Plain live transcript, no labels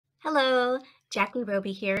Hello, Jackie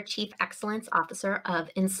Roby here, Chief Excellence Officer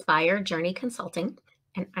of Inspire Journey Consulting.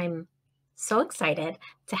 And I'm so excited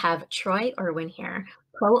to have Troy Irwin here,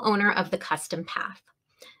 co-owner of the Custom Path.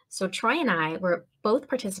 So Troy and I were both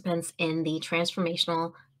participants in the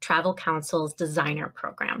Transformational Travel Council's Designer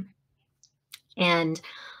Program. And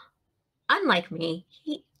unlike me,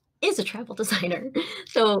 he is a travel designer.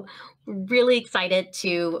 So really excited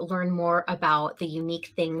to learn more about the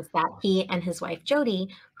unique things that he and his wife, Jody,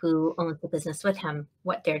 who owns the business with him,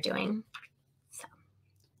 what they're doing. So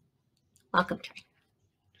welcome, Troy.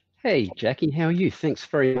 Hey, Jackie, how are you? Thanks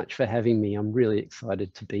very much for having me. I'm really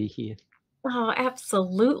excited to be here. Oh,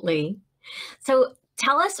 absolutely. So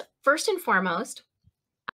tell us first and foremost,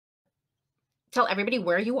 tell everybody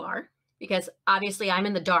where you are, because obviously I'm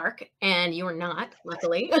in the dark and you're not,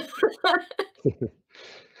 luckily.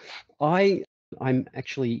 I'm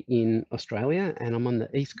actually in Australia and I'm on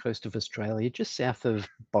the east coast of Australia, just south of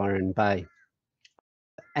Byron Bay.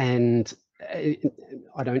 And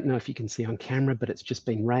I don't know if you can see on camera, but it's just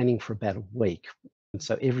been raining for about a week. And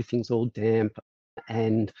so everything's all damp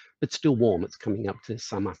but still warm. It's coming up to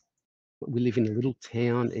summer. We live in a little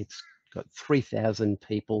town. It's got 3,000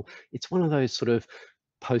 people. It's one of those sort of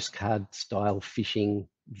postcard style fishing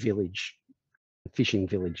villages.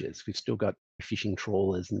 We've still got fishing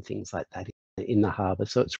trawlers and things like that in the harbour,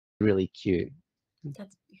 so it's really cute.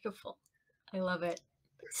 That's beautiful. I love it.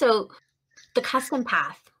 So the Custom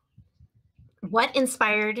Path, what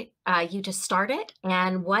inspired you to start it,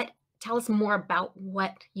 and tell us more about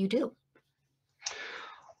what you do?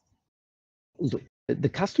 Look, the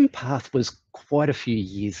Custom Path was quite a few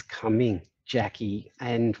years coming, Jackie,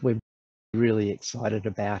 and we're really excited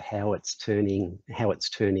about how it's turning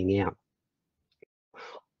out.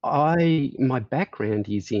 My background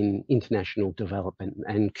is in international development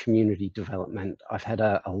and community development. I've had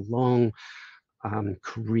a long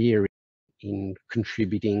career in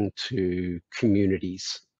contributing to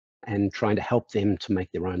communities and trying to help them to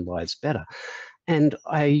make their own lives better. And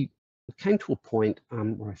I came to a point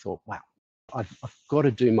where I thought, wow, I've got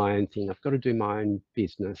to do my own thing. I've got to do my own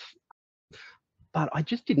business. But I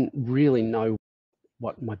just didn't really know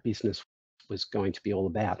what my business was going to be all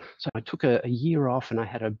about. So I took a year off and I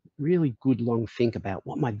had a really good long think about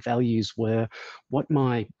what my values were, what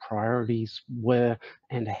my priorities were,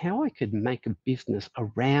 and how I could make a business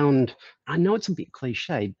around, I know it's a bit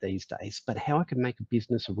cliched these days, but how I could make a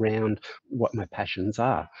business around what my passions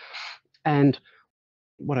are. And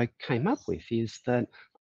what I came up with is that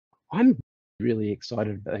I'm really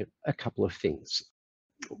excited about a couple of things.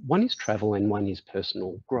 One is travel and one is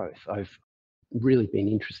personal growth. I've really been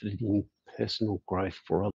interested in personal growth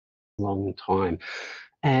for a long time.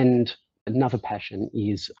 And another passion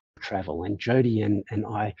is travel. And Jody and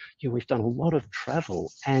I, we've done a lot of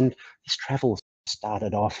travel. And this travel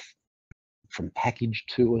started off from package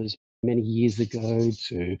tours many years ago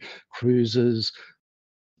to cruises.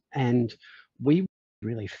 And we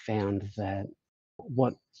really found that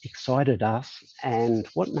what excited us and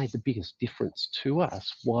what made the biggest difference to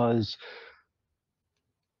us was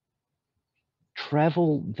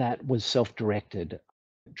travel that was self-directed,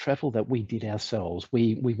 travel that we did ourselves.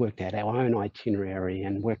 We worked out our own itinerary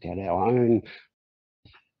and worked out our own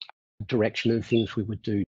direction and things we would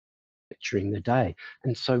do during the day.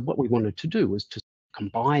 And so what we wanted to do was to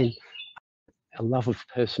combine a love of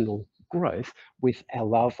personal growth with our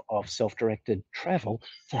love of self-directed travel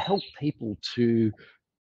to help people to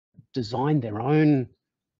design their own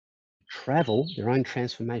travel, their own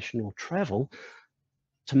transformational travel,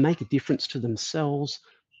 to make a difference to themselves,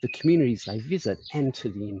 the communities they visit, and to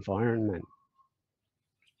the environment.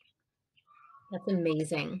 That's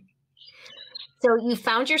amazing. So you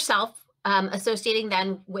found yourself associating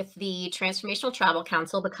then with the Transformational Travel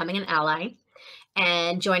Council, becoming an ally,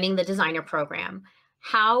 and joining the designer program.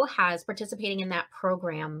 How has participating in that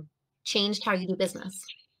program changed how you do business?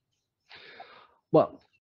 Well,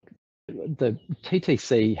 the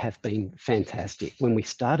TTC have been fantastic. When we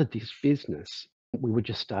started this business, we were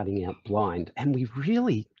just starting out blind, and we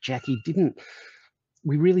really, Jackie,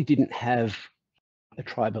 we really didn't have a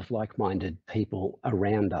tribe of like-minded people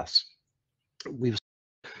around us. We were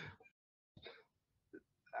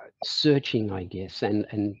searching, I guess,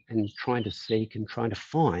 and trying to seek and trying to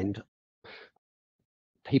find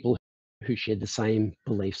people who shared the same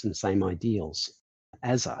beliefs and same ideals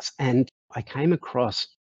as us. And I came across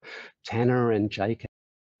Tanner and Jake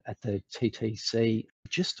at the TTC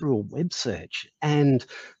just through a web search. And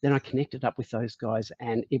then I connected up with those guys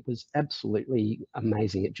and it was absolutely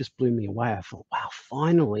amazing. It just blew me away. I thought, wow,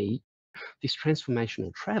 finally, this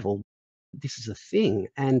transformational travel, this is a thing.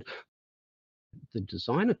 And the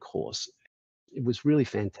designer course it was really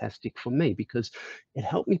fantastic for me because it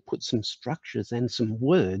helped me put some structures and some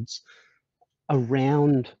words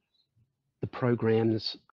around the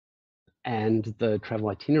programs and the travel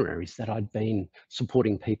itineraries that I'd been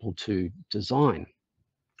supporting people to design.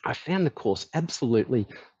 I found the course absolutely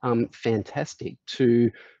fantastic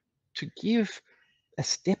to give a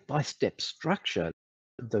step-by-step structure,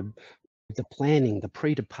 the planning, the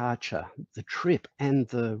pre-departure, the trip, and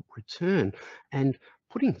the return, and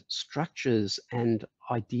putting structures and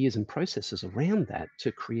ideas and processes around that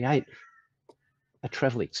to create a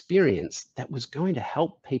travel experience that was going to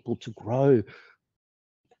help people to grow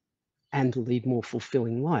and lead more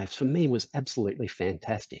fulfilling lives, for me was absolutely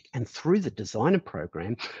fantastic. And through the designer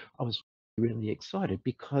program, I was really excited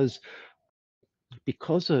because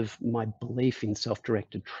of my belief in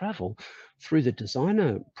self-directed travel. Through the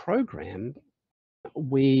designer program,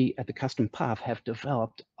 we at the Custom Path have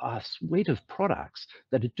developed a suite of products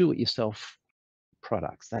that are do-it-yourself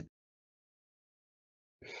products that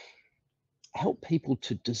help people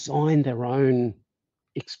to design their own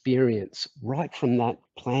experience right from that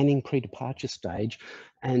planning pre-departure stage,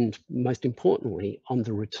 and most importantly on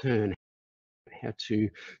the return, how to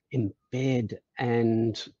embed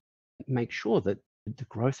and make sure that the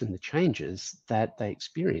growth and the changes that they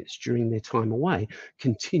experience during their time away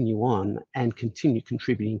continue on and continue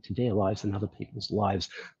contributing to their lives and other people's lives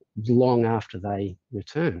long after they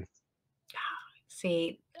return.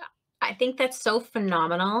 See, I think that's so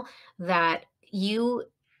phenomenal that you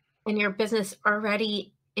and your business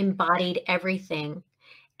already embodied everything,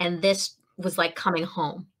 and this was like coming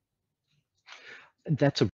home.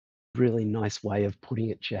 That's a really nice way of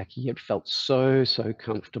putting it, Jackie. It felt so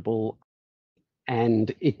comfortable,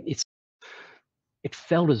 and it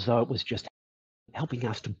felt as though it was just helping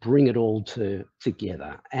us to bring it all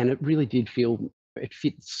together, and it really did feel it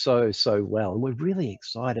fit so well. And we're really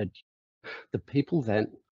excited, the people that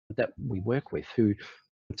we work with who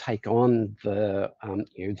take on the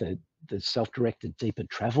the self-directed deeper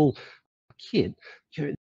travel kit,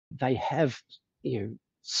 they have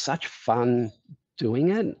such fun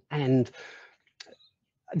doing it, and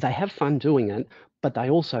they have fun doing it, but they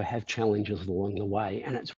also have challenges along the way.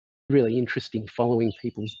 And it's really interesting following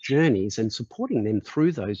people's journeys and supporting them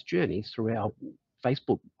through those journeys through our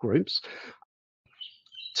Facebook groups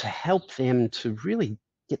to help them to really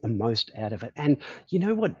get the most out of it. And you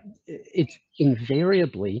know what? It's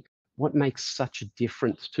invariably what makes such a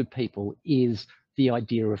difference to people is the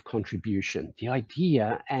idea of contribution, the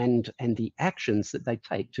idea and the actions that they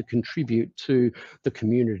take to contribute to the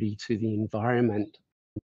community, to the environment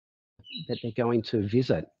that they're going to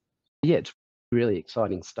visit. Yeah, it's really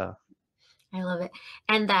exciting stuff. I love it.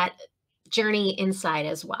 And that journey inside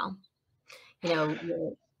as well.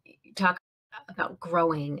 You talk about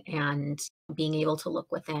growing and being able to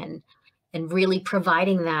look within and really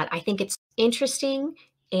providing that. I think it's interesting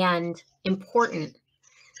and important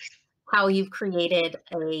how you've created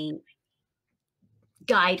a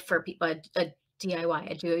guide for people, a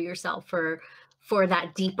DIY, a do-it-yourself for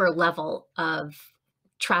that deeper level of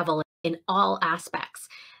travel in all aspects.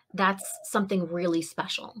 That's something really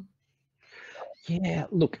special. Yeah,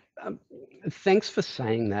 look, thanks for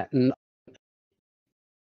saying that. And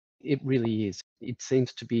it really is. It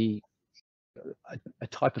seems to be a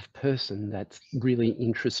type of person that's really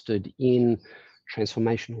interested in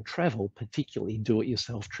transformational travel, particularly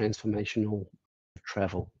do-it-yourself transformational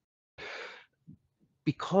travel.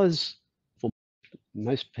 Because for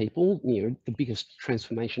most people, the biggest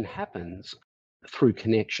transformation happens through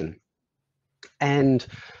connection. And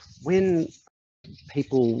when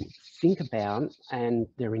people think about and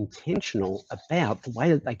they're intentional about the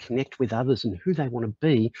way that they connect with others and who they want to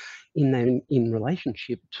be in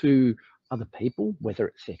relationship to other people, whether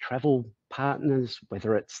it's their travel partners,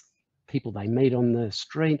 whether it's people they meet on the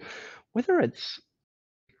street, whether it's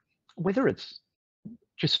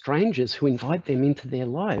just strangers who invite them into their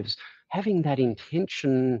lives, having that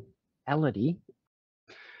intentionality,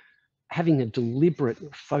 having a deliberate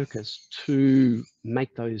focus to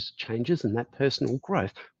make those changes and that personal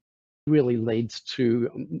growth really leads to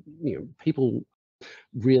people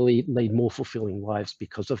really lead more fulfilling lives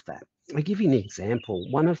because of that. I give you an example.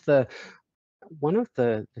 One of the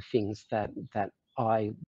things that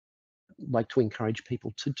I like to encourage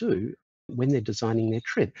people to do when they're designing their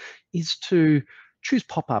trip is to choose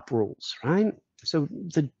pop-up rules, right? So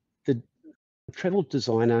the travel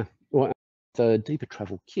designer or the deeper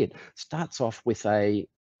travel kit starts off with a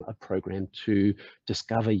program to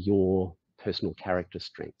discover your personal character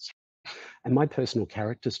strengths. And my personal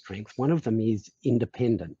character strength, one of them is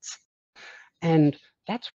independence. And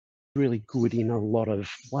that's really good in a lot of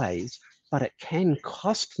ways, but it can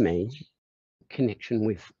cost me connection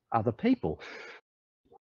with other people.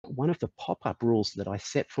 One of the pop-up rules that I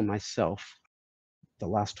set for myself the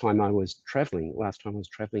last time I was traveling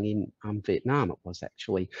in Vietnam, it was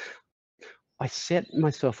actually, I set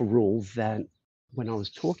myself a rule that when I was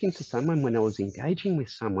talking to someone, when I was engaging with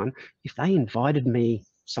someone, if they invited me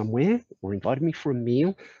somewhere or invited me for a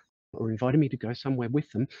meal or invited me to go somewhere with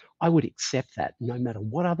them, I would accept that. No matter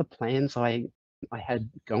what other plans I had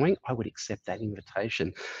going, I would accept that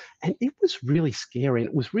invitation. And it was really scary and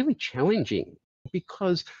it was really challenging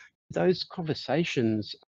because those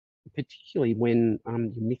conversations, particularly when you're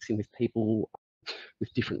mixing with people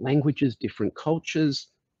with different languages, different cultures,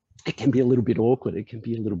 it can be a little bit awkward. It can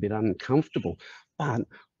be a little bit uncomfortable. But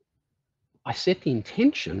I set the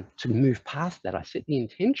intention to move past that. I set the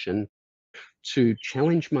intention to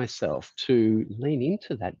challenge myself, to lean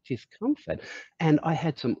into that discomfort. And I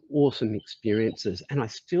had some awesome experiences. And I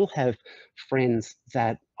still have friends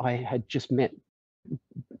that I had just met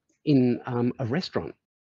in a restaurant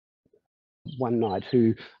one night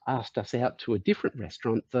who asked us out to a different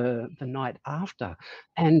restaurant the night after.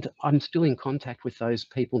 And I'm still in contact with those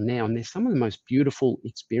people now. And they're some of the most beautiful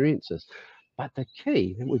experiences. But the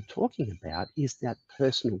key that we're talking about is that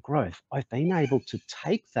personal growth. I've been able to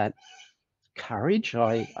take that courage,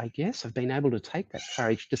 I guess. I've been able to take that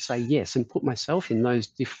courage to say yes and put myself in those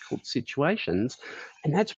difficult situations.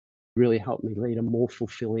 And that's really helped me lead a more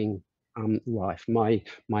fulfilling life. My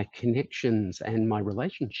connections and my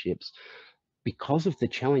relationships, because of the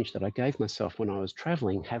challenge that I gave myself when I was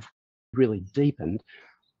traveling, have really deepened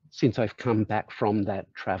since I've come back from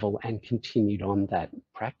that travel and continued on that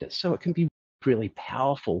practice. So it can be really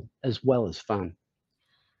powerful as well as fun.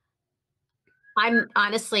 I'm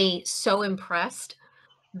honestly so impressed.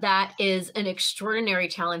 That is an extraordinary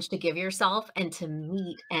challenge to give yourself and to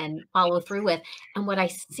meet and follow through with. And what I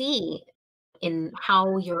see in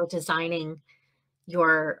how you're designing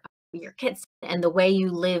your kids and the way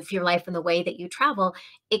you live your life and the way that you travel,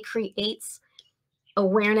 it creates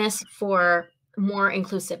awareness for more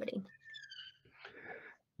inclusivity.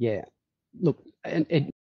 Yeah, look, and it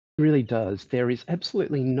really does. There is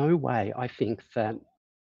absolutely no way, I think, that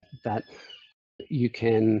you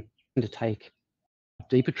can undertake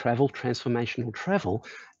deeper travel, transformational travel,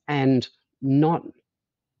 and not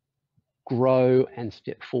grow and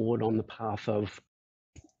step forward on the path of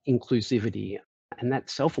inclusivity and that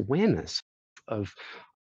self-awareness of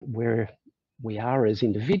where we are as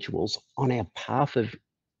individuals on our path of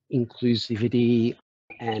inclusivity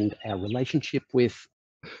and our relationship with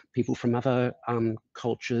people from other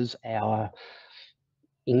cultures, our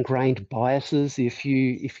ingrained biases, if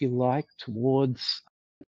you like, towards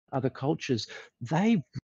other cultures, they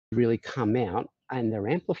really come out and they're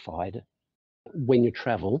amplified when you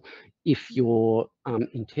travel if you're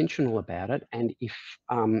intentional about it and if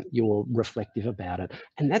you're reflective about it.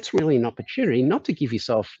 And that's really an opportunity not to give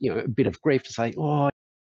yourself, a bit of grief to say, oh,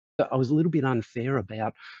 I was a little bit unfair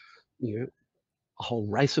about, a whole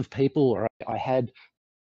race of people, or I had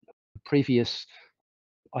previous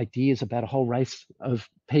ideas about a whole race of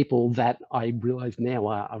people that I realize now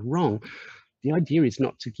are wrong. The idea is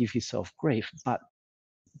not to give yourself grief, but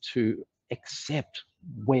to accept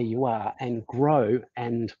where you are and grow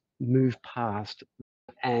and move past.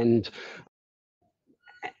 And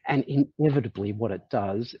inevitably what it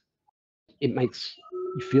does, it makes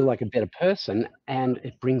you feel like a better person and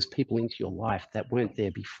it brings people into your life that weren't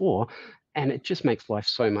there before, and it just makes life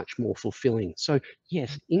so much more fulfilling. So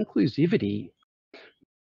yes, inclusivity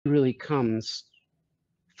really comes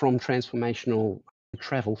from transformational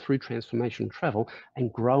travel, through transformational travel,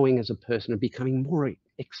 and growing as a person and becoming more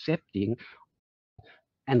accepting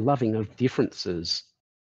and loving of differences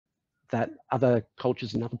that other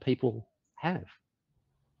cultures and other people have.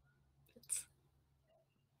 It's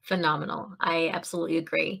phenomenal. I absolutely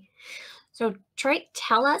agree. So, Troy,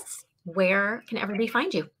 tell us, where can everybody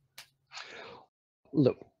find you?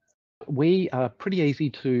 Look, we are pretty easy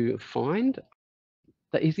to find.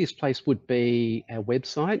 The easiest place would be our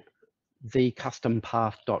website,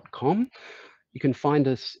 thecustompath.com. You can find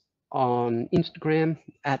us on Instagram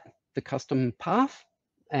at the Custom Path,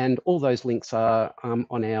 and all those links are on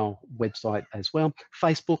our website as well.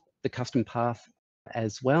 Facebook, the Custom Path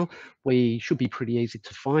as well. We should be pretty easy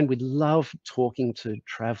to find. We love talking to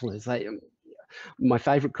travelers. My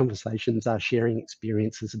favorite conversations are sharing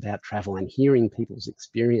experiences about travel and hearing people's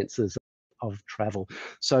experiences of travel.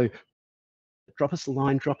 So drop us a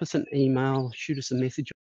line, drop us an email, shoot us a message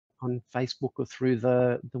on Facebook or through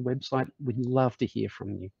the website. We'd love to hear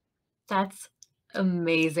from you. That's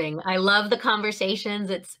amazing. I love the conversations.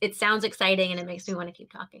 It sounds exciting and it makes me want to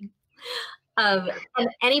keep talking. And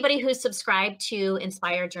anybody who's subscribed to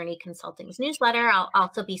Inspire Journey Consulting's newsletter, I'll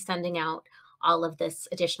also be sending out all of this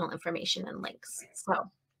additional information and links. So,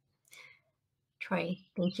 Troy,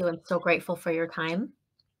 thank you. I'm so grateful for your time.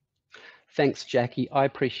 Thanks, Jackie. I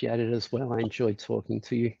appreciate it as well. I enjoyed talking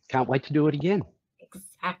to you. Can't wait to do it again.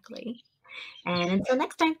 Exactly. And until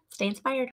next time, stay inspired.